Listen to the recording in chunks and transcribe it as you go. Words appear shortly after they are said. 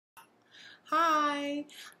Hi,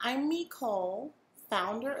 I'm Nicole,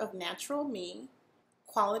 founder of NaturalMi,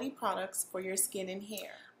 quality products for your skin and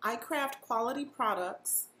hair. I craft quality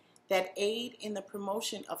products that aid in the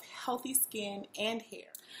promotion of healthy skin and hair.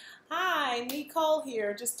 Hi, Nicole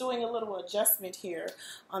here, just doing a little adjustment here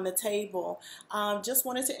on the table. Just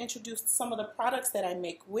wanted to introduce some of the products that I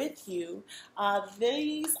make with you.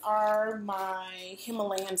 These are my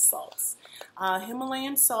Himalayan salts.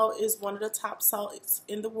 Himalayan salt is one of the top salts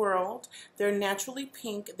in the world. They're naturally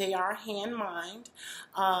pink. They are hand-mined.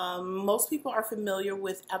 Most people are familiar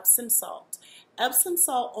with Epsom salt. Epsom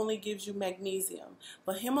salt only gives you magnesium,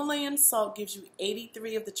 but Himalayan salt gives you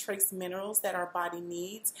 83 of the trace minerals that our body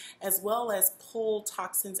needs, as well as pull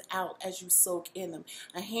toxins out as you soak in them.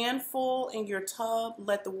 A handful in your tub,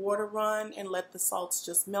 let the water run and let the salts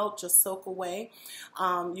just melt, just soak away.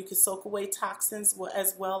 You can soak away toxins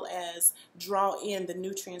as well as draw in the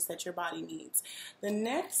nutrients that your body needs. The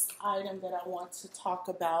next item that I want to talk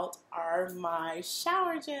about are my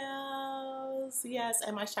shower gels. Yes,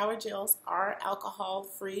 and my shower gels are alcohol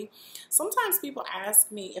free. Sometimes people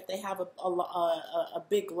ask me if they have a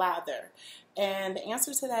big lather, and the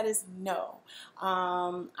answer to that is no.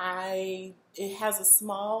 It has a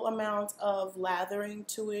small amount of lathering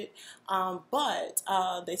to it, but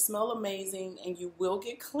they smell amazing, and you will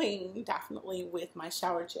get clean definitely with my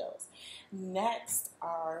shower gels. Next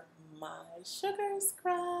are my sugar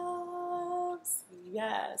scrubs.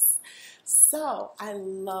 Yes, so I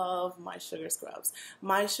love my sugar scrubs.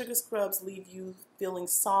 My sugar scrubs leave you feeling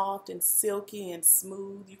soft and silky and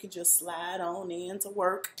smooth. You can just slide on in to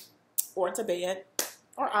work or to bed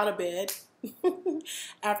or out of bed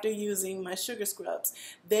after using my sugar scrubs.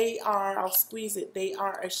 They are, I'll squeeze it, they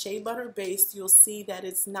are a shea butter based. You'll see that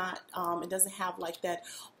it's not, it doesn't have like that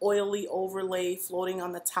oily overlay floating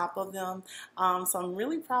on the top of them. So I'm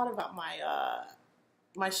really proud about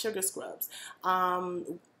my sugar scrubs.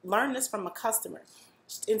 Learned this from a customer.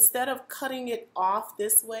 Instead of cutting it off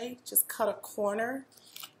this way, just cut a corner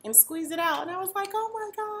and squeeze it out. And I was like, oh my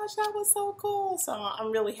gosh, that was so cool. So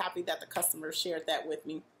I'm really happy that the customer shared that with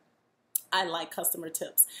me. I like customer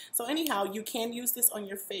tips. So anyhow, you can use this on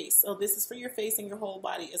your face. So this is for your face and your whole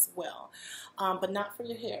body as well, but not for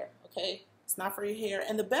your hair, okay? It's not for your hair.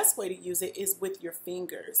 And the best way to use it is with your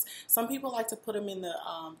fingers. Some people like to put them in the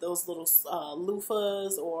those little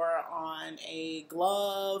loofahs or on a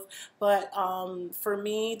glove. But for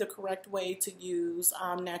me, the correct way to use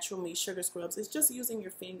NaturalMi sugar scrubs is just using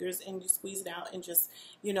your fingers, and you squeeze it out and just,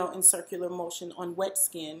 you know, in circular motion on wet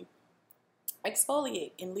skin.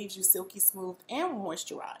 Exfoliate and leaves you silky smooth and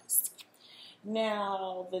moisturized.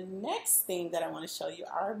 Now, the next thing that I want to show you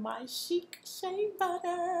are my Chic Shea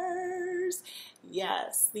Butters.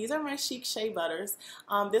 Yes, these are my Chic Shea Butters.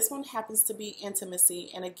 This one happens to be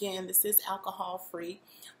Intimacy, and again, this is alcohol free.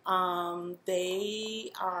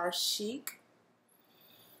 They are chic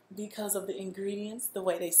because of the ingredients, the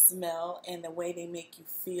way they smell, and the way they make you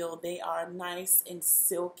feel. They are nice and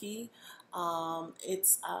silky.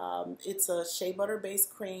 It's a shea butter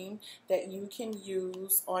based cream that you can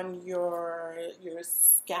use on your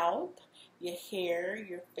scalp, your hair,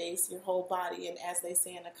 your face, your whole body, and as they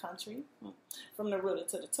say in the country, from the rooter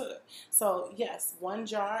to the tutor. So yes, one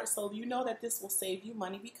jar. So you know that this will save you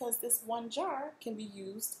money because this one jar can be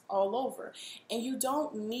used all over, and you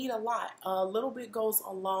don't need a lot. A little bit goes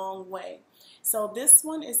a long way. So this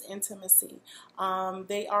one is Intimacy.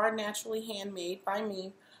 They are naturally handmade by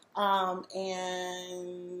me. And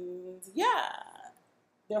yeah,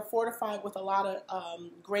 they're fortified with a lot of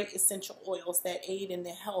great essential oils that aid in the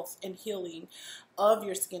health and healing of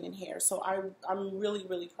your skin and hair. So I'm really,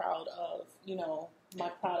 really proud of, you know, my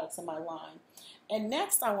products and my line. And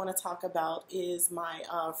next I want to talk about is my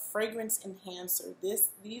fragrance enhancer.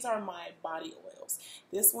 These are my body oils.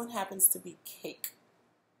 This one happens to be Cake.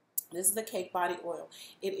 This is the Cake body oil.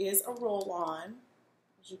 It is a roll-on,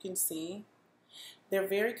 as you can see. They're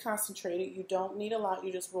very concentrated. You don't need a lot.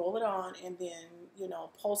 You just roll it on and then, you know,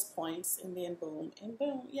 pulse points, and then boom and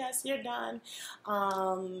boom. Yes, you're done.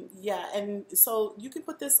 Yeah, and so you can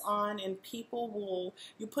put this on, and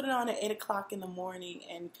you put it on at 8 o'clock in the morning,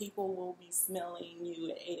 and people will be smelling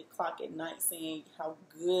you at 8 o'clock at night saying how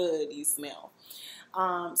good you smell.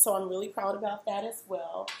 So I'm really proud about that as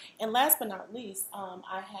well. And last but not least,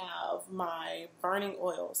 I have my burning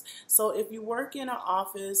oils. So if you work in an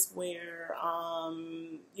office where,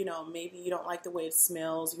 you know, maybe you don't like the way it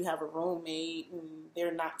smells, you have a roommate and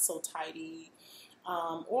they're not so tidy,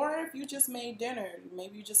 or if you just made dinner,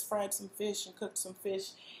 maybe you just fried some fish and cooked some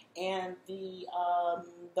fish, and the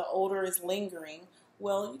odor is lingering.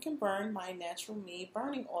 well, you can burn my NaturalMi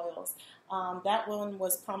burning oils. That one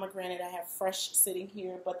was pomegranate. I have fresh sitting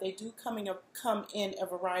here, but they do come in a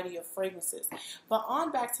variety of fragrances. But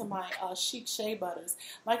on back to my Chic Shea Butters.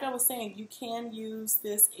 Like I was saying, you can use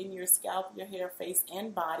this in your scalp, your hair, face,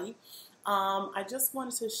 and body. I just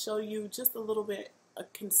wanted to show you just a little bit the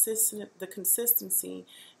consistency.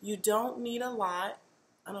 You don't need a lot.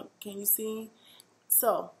 Can you see?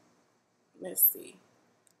 So let's see.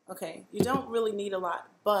 Okay, you don't really need a lot,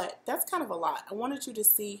 but that's kind of a lot. I wanted you to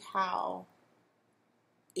see how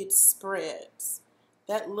it spreads.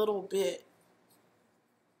 That little bit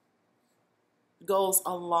goes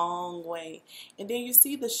a long way. And then you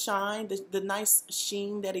see the shine, the nice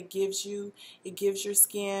sheen that it gives you. It gives your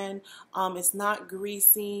skin. It's not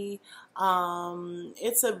greasy.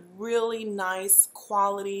 It's a really nice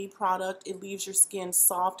quality product. It leaves your skin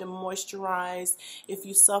soft and moisturized. If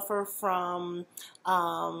you suffer from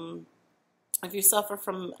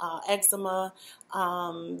eczema,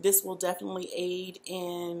 this will definitely aid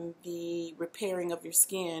in the repairing of your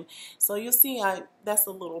skin. So you'll see that's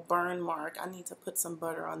a little burn mark. I need to put some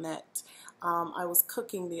butter on that. I was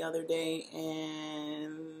cooking the other day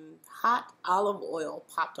and hot olive oil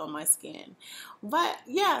popped on my skin. But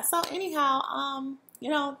yeah, so anyhow,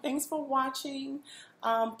 thanks for watching.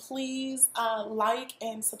 Please like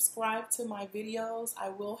and subscribe to my videos. I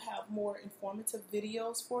will have more informative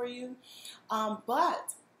videos for you.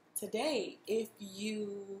 But today, if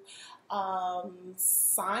you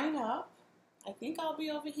sign up, I think I'll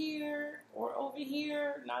be over here or over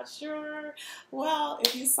here, not sure. Well,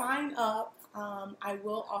 if you sign up, I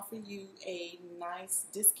will offer you a nice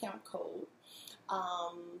discount code.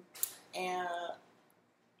 And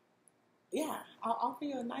yeah, I'll offer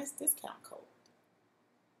you a nice discount code.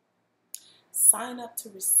 Sign up to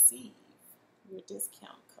receive your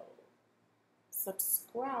discount code.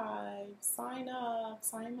 Subscribe, sign up,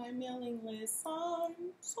 sign my mailing list, sign.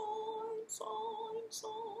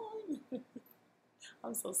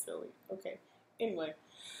 I'm so silly. Okay. Anyway,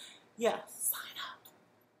 yeah, sign up.